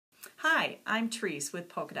Hi, I'm Therese with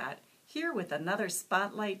Polka Dot, here with another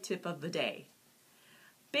Spotlight Tip of the day.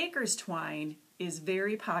 Baker's twine is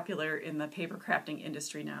very popular in the paper crafting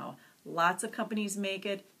industry now. Lots of companies make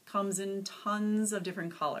it, comes in tons of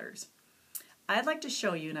different colors. I'd like to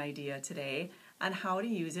show you an idea today on how to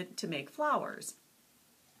use it to make flowers.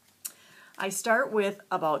 I start with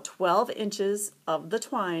about 12 inches of the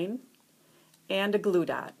twine and a glue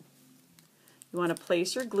dot. You want to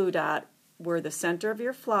place your glue dot where the center of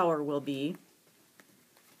your flower will be,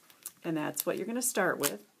 and that's what you're going to start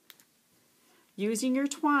with. Using your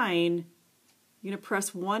twine, you're going to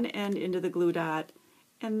press one end into the glue dot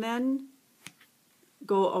and then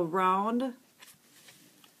go around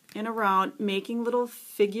and around, making little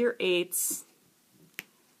figure eights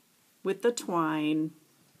with the twine.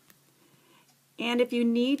 And if you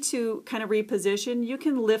need to kind of reposition, you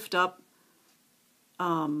can lift up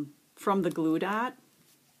from the glue dot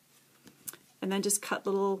and then just cut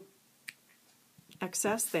little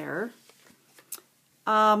excess there.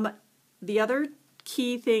 The other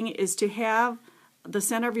key thing is to have the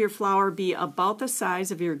center of your flower be about the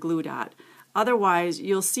size of your glue dot. Otherwise,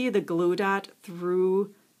 you'll see the glue dot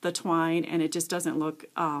through the twine and it just doesn't look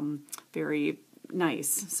very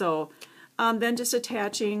nice. So then just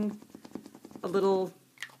attaching a little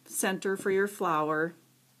center for your flower,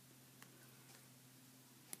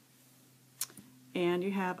 and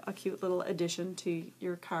you have a cute little addition to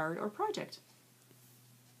your card or project.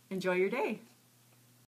 Enjoy your day.